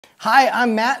Hi,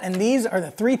 I'm Matt, and these are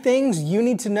the 3 things you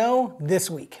need to know this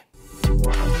week.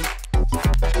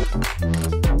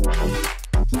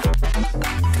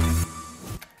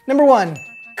 Number 1,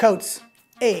 coats.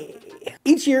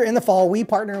 Each year in the fall, we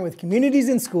partner with communities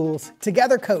and schools to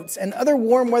gather coats and other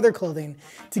warm weather clothing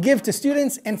to give to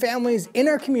students and families in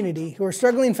our community who are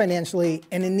struggling financially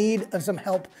and in need of some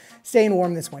help staying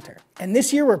warm this winter. And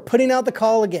this year, we're putting out the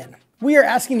call again. We are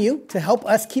asking you to help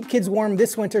us keep kids warm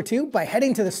this winter too by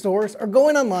heading to the stores or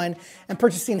going online and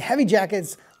purchasing heavy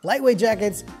jackets, lightweight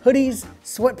jackets, hoodies,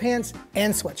 sweatpants,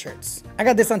 and sweatshirts. I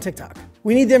got this on TikTok.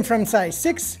 We need them from size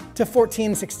 6 to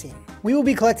 14-16. We will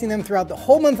be collecting them throughout the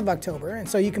whole month of October, and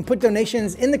so you can put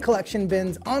donations in the collection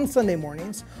bins on Sunday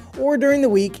mornings or during the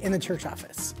week in the church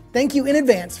office. Thank you in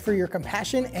advance for your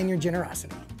compassion and your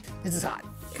generosity. This is hot.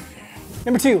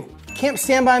 Number 2, Camp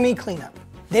Stand By Me cleanup.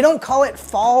 They don't call it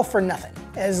fall for nothing.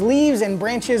 As leaves and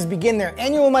branches begin their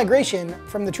annual migration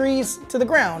from the trees to the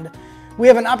ground, we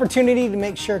have an opportunity to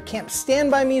make sure Camp Stand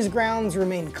By Me's grounds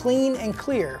remain clean and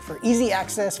clear for easy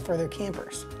access for their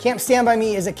campers. Camp Stand By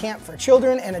Me is a camp for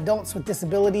children and adults with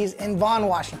disabilities in Vaughan,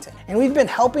 Washington, and we've been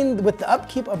helping with the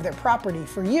upkeep of their property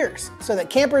for years so that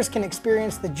campers can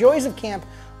experience the joys of camp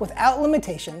without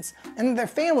limitations and that their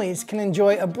families can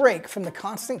enjoy a break from the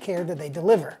constant care that they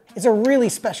deliver. It's a really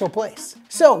special place.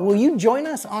 So will you join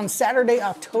us on Saturday,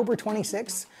 October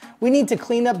 26th? We need to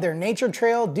clean up their nature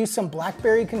trail, do some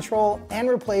blackberry control, and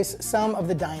replace some of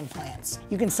the dying plants.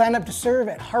 You can sign up to serve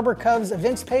at Harbor Cov's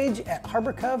events page at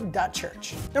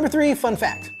harborcov.church. Number 3, fun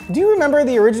fact. Do you remember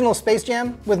the original Space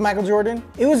Jam with Michael Jordan?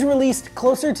 It was released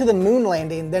closer to the moon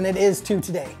landing than it is to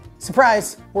today.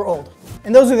 Surprise, we're old.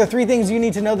 And those are the 3 things you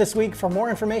need to know this week. For more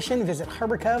information, visit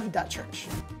harborcov.church.